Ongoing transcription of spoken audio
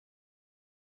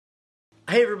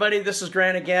Hey everybody, this is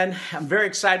Grant again. I'm very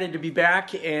excited to be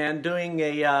back and doing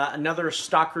another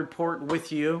stock report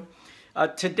with you.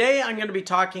 Today I'm going to be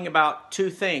talking about two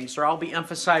things, or I'll be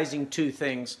emphasizing two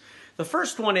things. The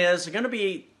first one is I'm going to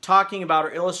be talking about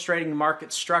or illustrating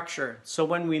market structure. So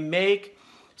when we make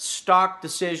stock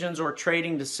decisions or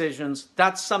trading decisions,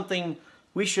 that's something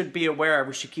we should be aware of.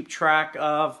 We should keep track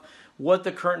of what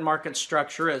the current market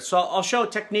structure is. So I'll show a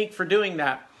technique for doing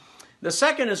that. The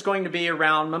second is going to be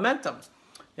around momentum.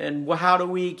 And how do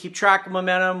we keep track of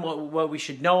momentum, what we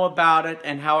should know about it,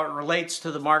 and how it relates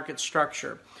to the market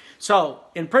structure. So,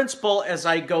 in principle, as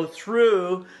I go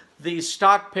through these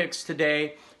stock picks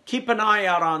today, keep an eye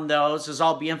out on those as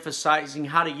I'll be emphasizing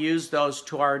how to use those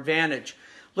to our advantage.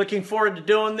 Looking forward to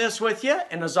doing this with you,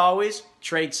 and as always,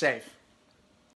 trade safe.